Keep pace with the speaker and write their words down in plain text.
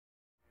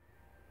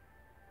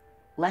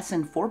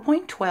Lesson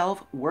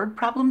 4.12, Word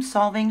Problem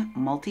Solving,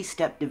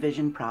 Multi-Step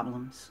Division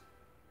Problems.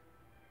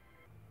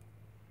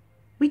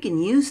 We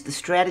can use the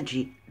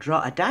strategy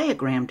draw a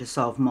diagram to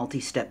solve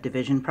multi-step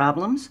division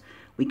problems.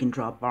 We can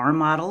draw bar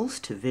models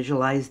to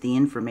visualize the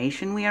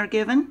information we are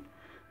given.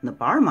 The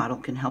bar model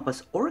can help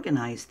us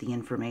organize the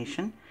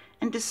information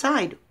and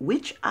decide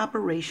which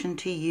operation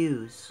to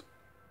use.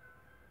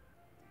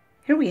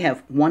 Here we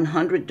have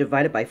 100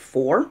 divided by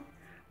 4.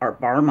 Our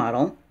bar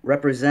model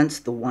represents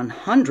the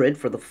 100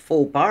 for the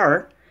full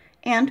bar,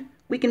 and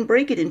we can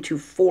break it into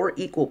 4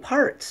 equal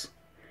parts.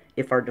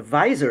 If our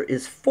divisor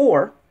is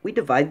 4, we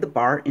divide the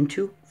bar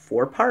into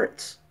 4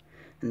 parts.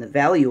 And the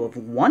value of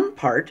one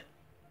part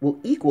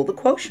will equal the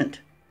quotient.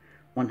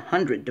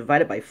 100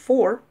 divided by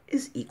 4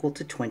 is equal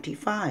to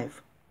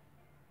 25.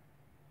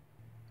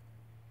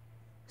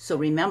 So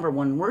remember,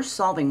 when we're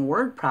solving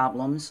word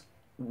problems,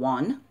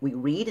 1, we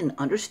read and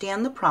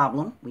understand the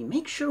problem. We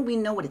make sure we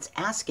know what it's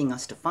asking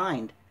us to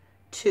find.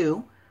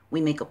 2,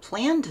 we make a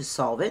plan to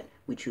solve it.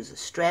 We choose a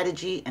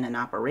strategy and an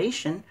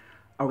operation.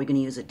 Are we going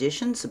to use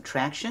addition,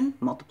 subtraction,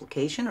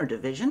 multiplication, or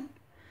division?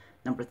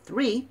 Number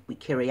 3, we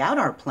carry out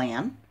our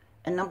plan.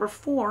 And number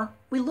 4,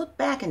 we look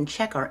back and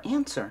check our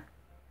answer.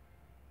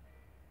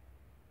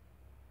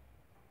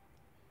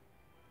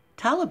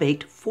 Tala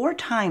baked 4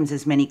 times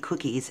as many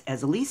cookies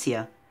as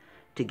Alicia.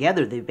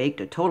 Together, they baked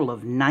a total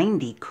of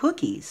 90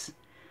 cookies.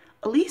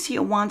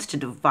 Alicia wants to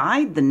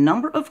divide the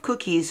number of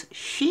cookies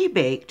she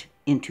baked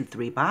into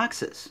 3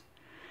 boxes.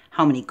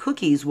 How many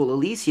cookies will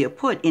Alicia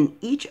put in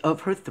each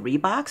of her 3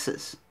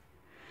 boxes?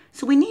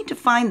 So we need to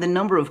find the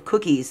number of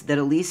cookies that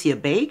Alicia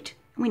baked,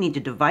 and we need to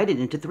divide it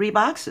into 3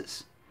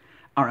 boxes.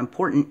 Our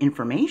important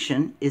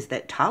information is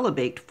that Tala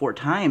baked 4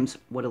 times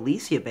what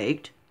Alicia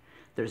baked.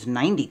 There's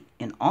 90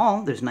 in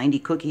all. There's 90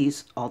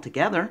 cookies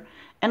altogether.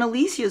 And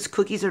Alicia's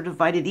cookies are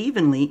divided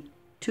evenly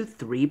to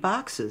 3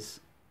 boxes.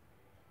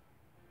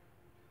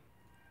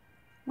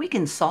 We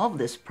can solve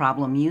this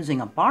problem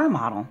using a bar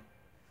model.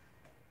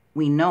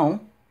 We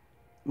know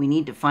we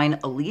need to find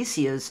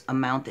Alicia's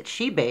amount that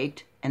she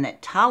baked, and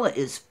that Tala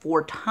is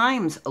 4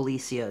 times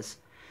Alicia's.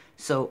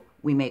 So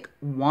we make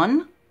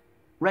 1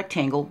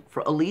 rectangle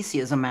for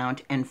Alicia's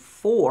amount and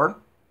 4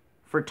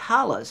 for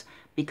Tala's,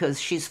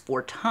 because she's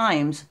 4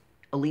 times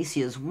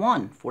Alicia's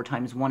 1. 4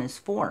 times 1 is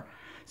 4.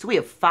 So we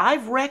have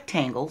 5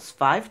 rectangles,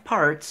 5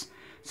 parts,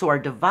 so our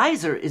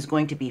divisor is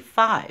going to be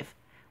 5.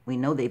 We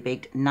know they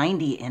baked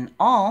 90 in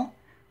all.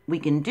 We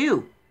can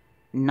do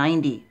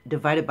 90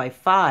 divided by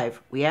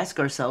 5. We ask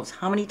ourselves,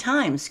 how many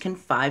times can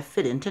 5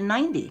 fit into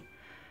 90?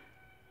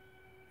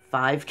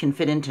 5 can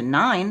fit into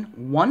 9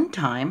 one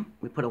time.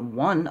 We put a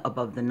 1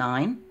 above the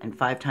 9, and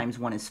 5 times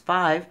 1 is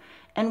 5,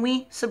 and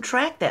we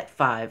subtract that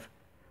 5.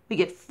 We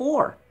get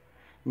 4.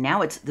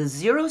 Now it's the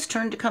zero's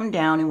turn to come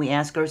down, and we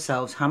ask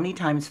ourselves how many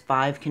times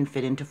 5 can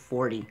fit into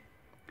 40.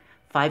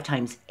 5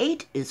 times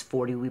 8 is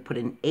 40. We put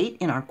an 8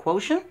 in our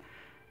quotient,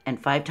 and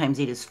 5 times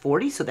 8 is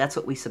 40, so that's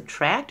what we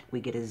subtract.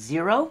 We get a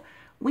 0.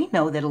 We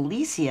know that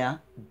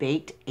Alicia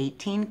baked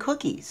 18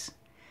 cookies.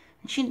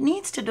 She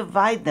needs to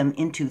divide them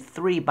into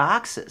 3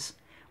 boxes.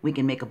 We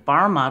can make a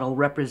bar model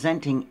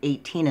representing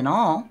 18 in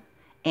all,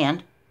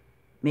 and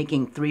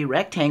making 3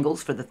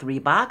 rectangles for the 3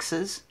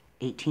 boxes.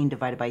 18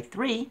 divided by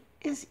 3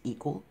 is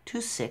equal to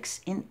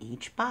 6 in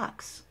each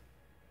box.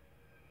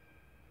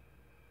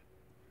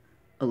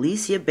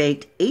 Alicia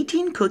baked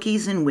 18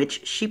 cookies in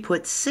which she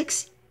put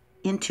 6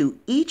 into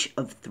each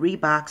of 3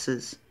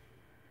 boxes.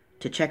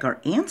 To check our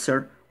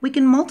answer, we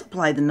can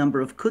multiply the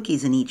number of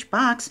cookies in each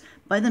box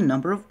by the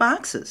number of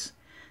boxes.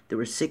 There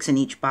were 6 in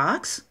each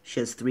box. She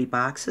has 3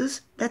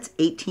 boxes. That's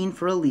 18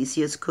 for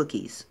Alicia's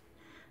cookies.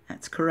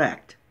 That's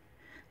correct.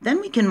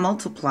 Then we can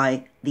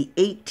multiply the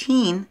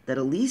 18 that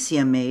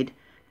Alicia made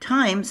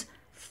times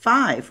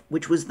 5,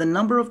 which was the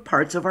number of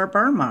parts of our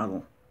bar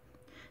model.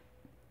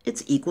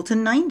 It's equal to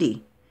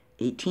 90.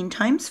 18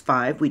 times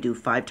 5, we do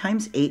 5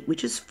 times 8,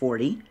 which is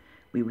 40.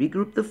 We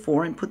regroup the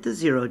 4 and put the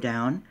 0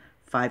 down.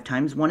 5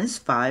 times 1 is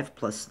 5,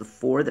 plus the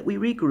 4 that we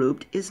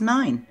regrouped is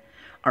 9.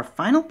 Our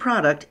final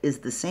product is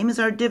the same as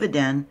our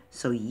dividend,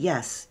 so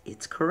yes,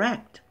 it's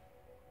correct.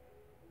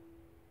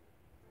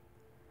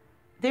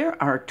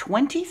 There are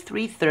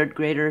 23 third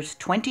graders,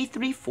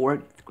 23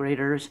 fourth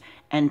graders,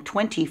 and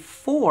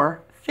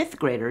 24 fifth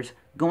graders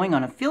going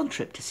on a field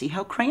trip to see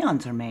how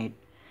crayons are made.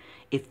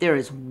 If there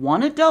is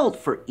 1 adult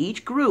for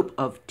each group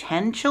of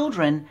 10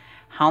 children,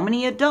 how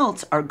many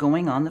adults are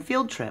going on the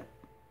field trip?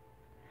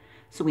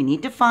 So we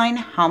need to find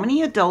how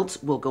many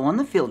adults will go on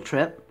the field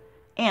trip,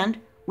 and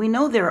we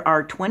know there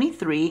are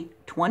 23,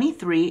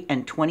 23,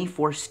 and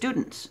 24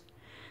 students.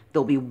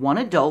 There'll be 1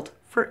 adult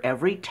for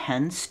every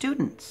 10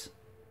 students.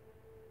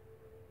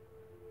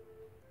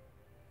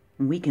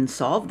 We can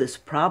solve this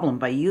problem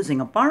by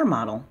using a bar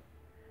model.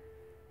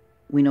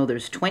 We know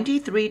there's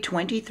 23,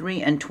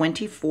 23, and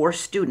 24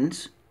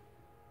 students.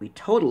 We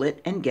total it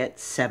and get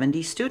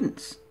 70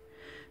 students.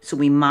 So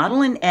we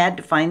model and add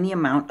to find the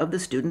amount of the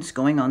students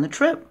going on the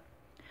trip.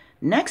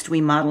 Next,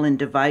 we model and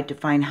divide to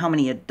find how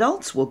many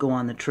adults will go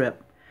on the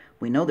trip.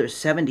 We know there's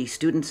 70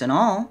 students in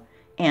all,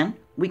 and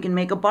We can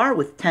make a bar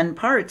with 10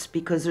 parts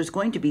because there's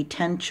going to be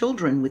 10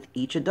 children with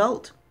each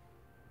adult.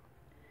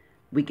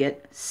 We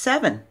get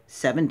 7.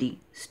 70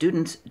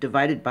 students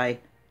divided by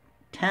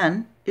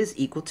 10 is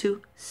equal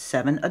to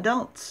 7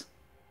 adults.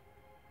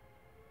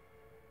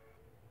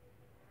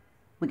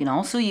 We can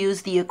also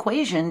use the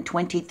equation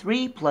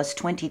 23 plus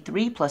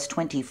 23 plus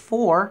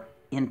 24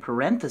 in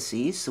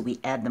parentheses, so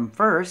we add them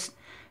first,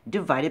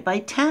 divided by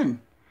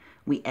 10.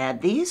 We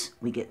add these,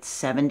 we get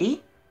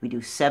 70. We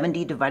do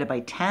 70 divided by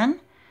 10,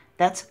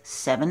 that's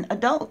 7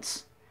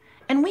 adults.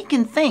 And we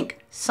can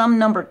think some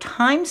number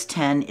times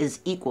 10 is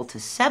equal to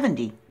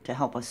 70 to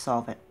help us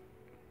solve it.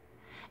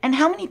 And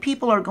how many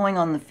people are going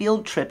on the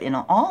field trip in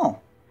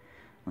all?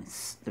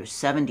 There's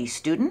 70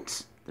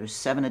 students, there's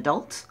 7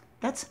 adults,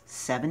 that's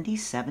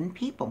 77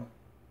 people.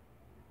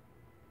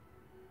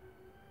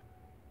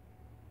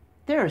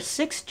 There are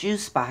 6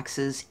 juice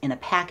boxes in a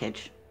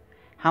package.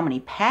 How many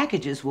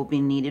packages will be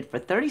needed for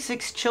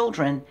 36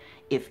 children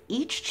if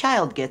each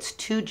child gets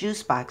 2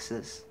 juice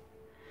boxes?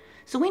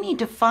 So we need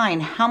to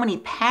find how many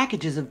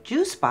packages of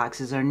juice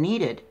boxes are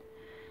needed.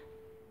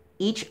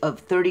 Each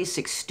of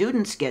 36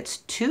 students gets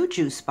 2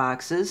 juice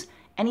boxes,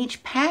 and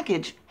each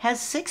package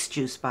has 6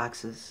 juice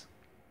boxes.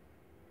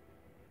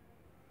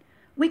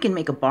 We can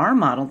make a bar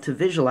model to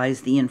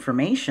visualize the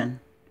information.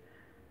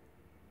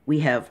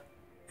 We have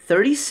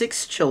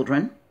 36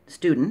 children,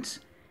 students,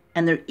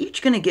 and they're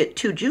each going to get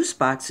 2 juice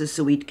boxes,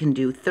 so we can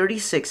do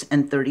 36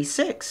 and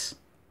 36.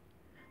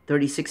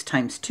 36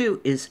 times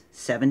 2 is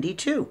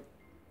 72.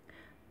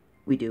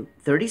 We do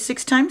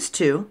 36 times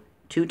 2.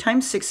 2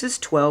 times 6 is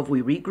 12.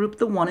 We regroup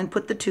the 1 and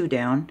put the 2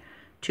 down.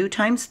 2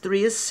 times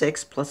 3 is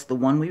 6, plus the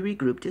 1 we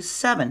regrouped is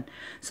 7.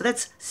 So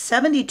that's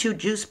 72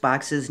 juice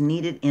boxes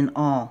needed in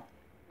all.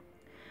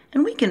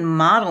 And we can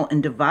model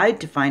and divide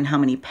to find how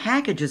many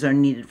packages are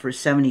needed for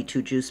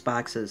 72 juice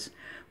boxes.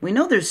 We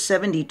know there's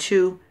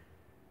 72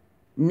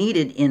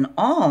 needed in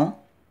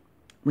all.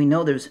 We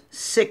know there's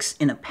 6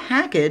 in a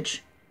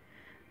package.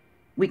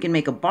 We can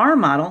make a bar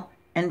model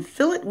and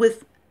fill it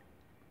with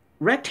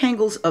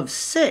rectangles of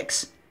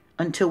 6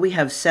 until we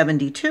have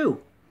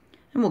 72.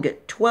 And we'll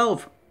get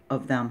 12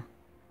 of them.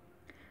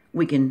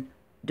 We can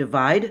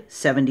divide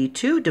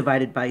 72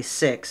 divided by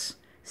 6.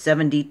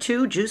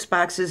 72 juice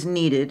boxes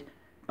needed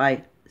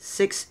by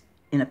 6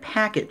 in a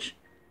package.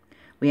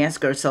 We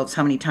ask ourselves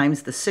how many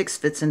times the 6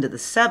 fits into the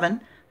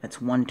 7.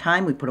 That's 1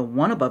 time. We put a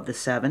 1 above the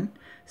 7.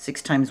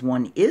 6 times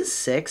 1 is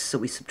 6, so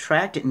we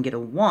subtract it and get a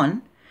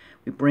 1.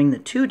 We bring the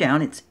 2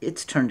 down. It's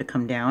its turn to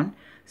come down.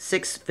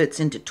 6 fits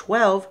into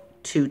 12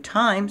 2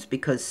 times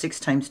because 6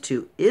 times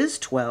 2 is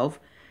 12.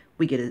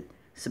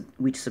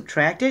 We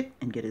subtract it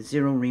and get a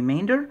 0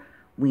 remainder.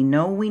 We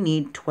know we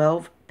need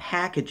 12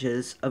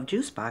 packages of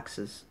juice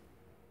boxes.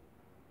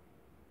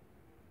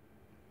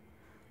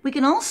 We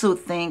can also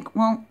think,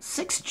 well,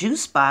 6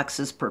 juice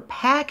boxes per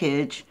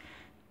package,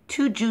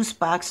 2 juice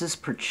boxes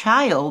per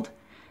child.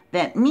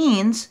 That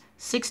means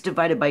 6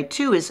 divided by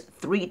 2 is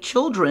 3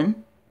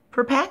 children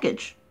per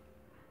package.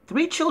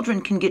 3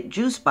 children can get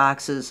juice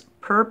boxes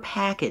per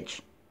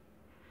package.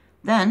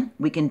 Then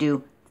we can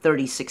do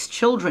 36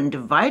 children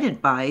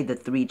divided by the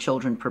 3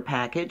 children per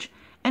package,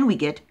 and we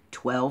get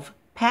 12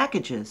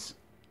 packages.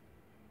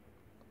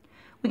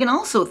 We can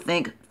also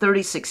think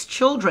 36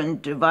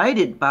 children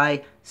divided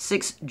by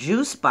 6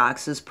 juice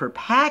boxes per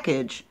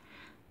package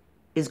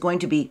is going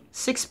to be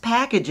 6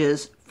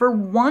 packages for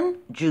 1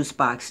 juice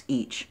box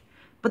each.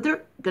 But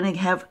they're going to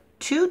have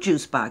 2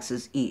 juice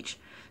boxes each.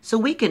 So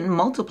we can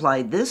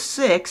multiply this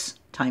 6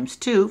 times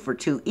 2 for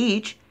 2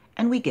 each,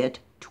 and we get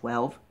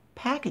 12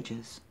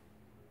 packages.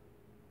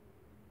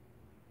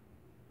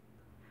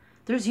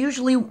 There's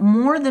usually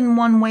more than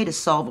one way to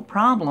solve a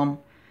problem.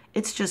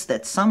 It's just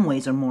that some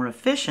ways are more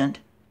efficient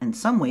and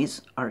some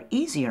ways are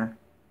easier.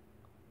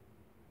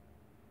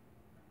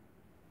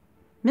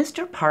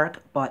 Mr.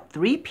 Park bought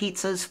 3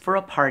 pizzas for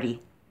a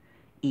party.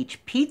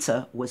 Each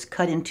pizza was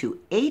cut into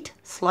 8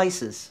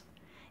 slices.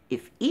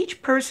 If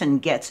each person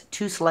gets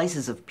 2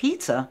 slices of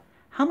pizza,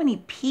 how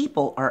many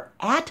people are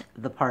at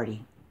the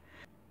party?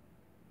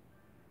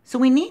 So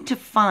we need to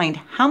find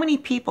how many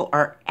people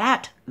are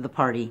at the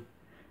party.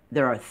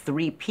 There are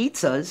 3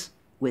 pizzas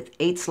with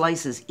 8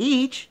 slices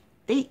each.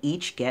 They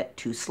each get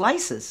 2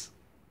 slices.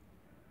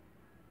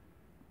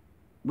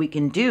 We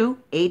can do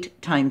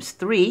 8 times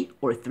 3,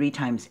 or 3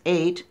 times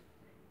 8,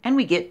 and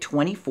we get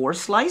 24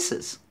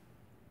 slices.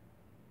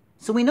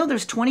 So we know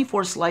there's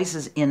 24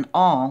 slices in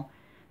all.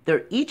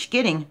 They're each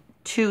getting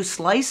 2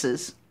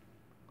 slices.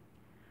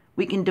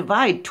 We can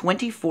divide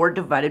 24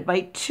 divided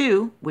by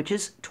 2, which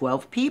is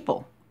 12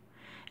 people.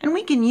 And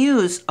we can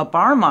use a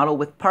bar model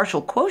with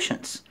partial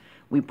quotients.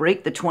 We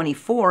break the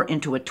 24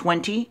 into a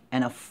 20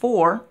 and a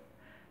 4.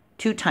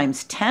 2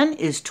 times 10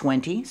 is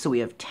 20, so we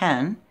have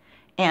 10.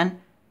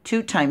 And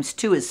 2 times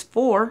 2 is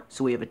 4,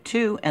 so we have a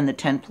 2, and the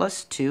 10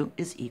 plus 2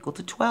 is equal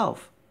to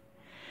 12.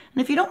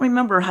 And if you don't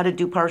remember how to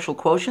do partial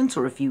quotients,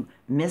 or if you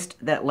missed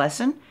that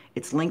lesson,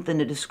 it's linked in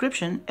the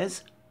description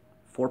as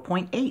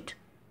 4.8.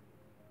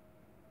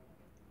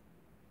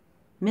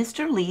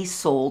 Mr. Lee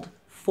sold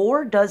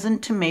 4 dozen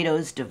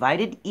tomatoes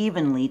divided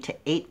evenly to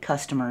 8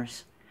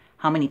 customers.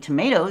 How many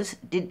tomatoes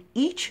did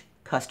each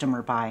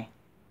customer buy?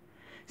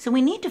 So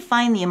we need to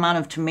find the amount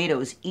of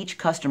tomatoes each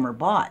customer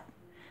bought.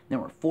 There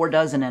were 4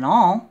 dozen in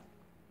all.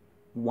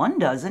 1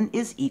 dozen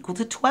is equal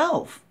to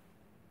 12.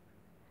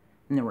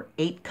 And there were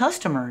 8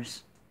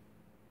 customers.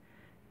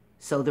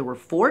 So there were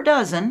 4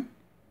 dozen,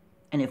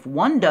 and if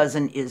 1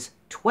 dozen is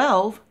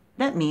 12,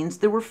 that means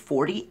there were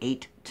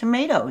 48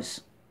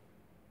 tomatoes.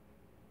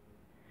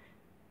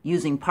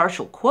 Using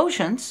partial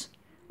quotients,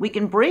 we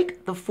can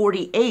break the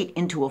 48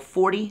 into a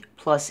 40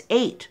 plus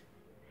 8.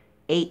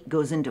 8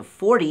 goes into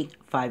 40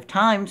 5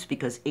 times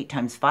because 8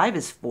 times 5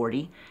 is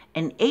 40,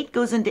 and 8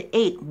 goes into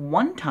 8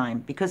 1 time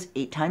because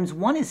 8 times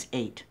 1 is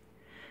 8.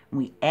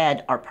 We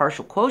add our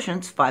partial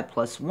quotients, 5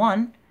 plus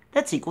 1,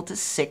 that's equal to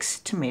 6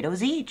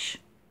 tomatoes each.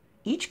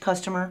 Each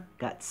customer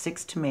got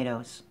 6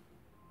 tomatoes.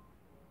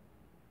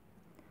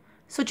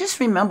 So just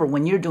remember,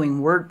 when you're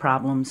doing word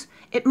problems,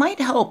 it might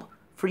help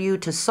for you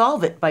to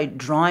solve it by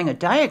drawing a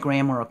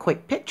diagram or a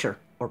quick picture,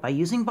 or by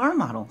using bar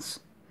models.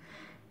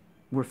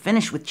 We're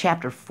finished with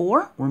Chapter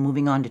 4. We're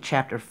moving on to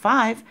Chapter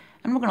 5,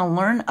 and we're going to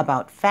learn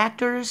about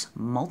factors,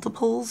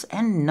 multiples,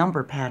 and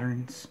number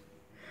patterns.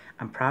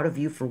 I'm proud of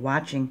you for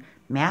watching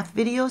math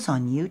videos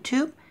on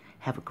YouTube.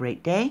 Have a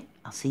great day.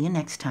 I'll see you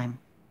next time.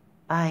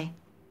 Bye.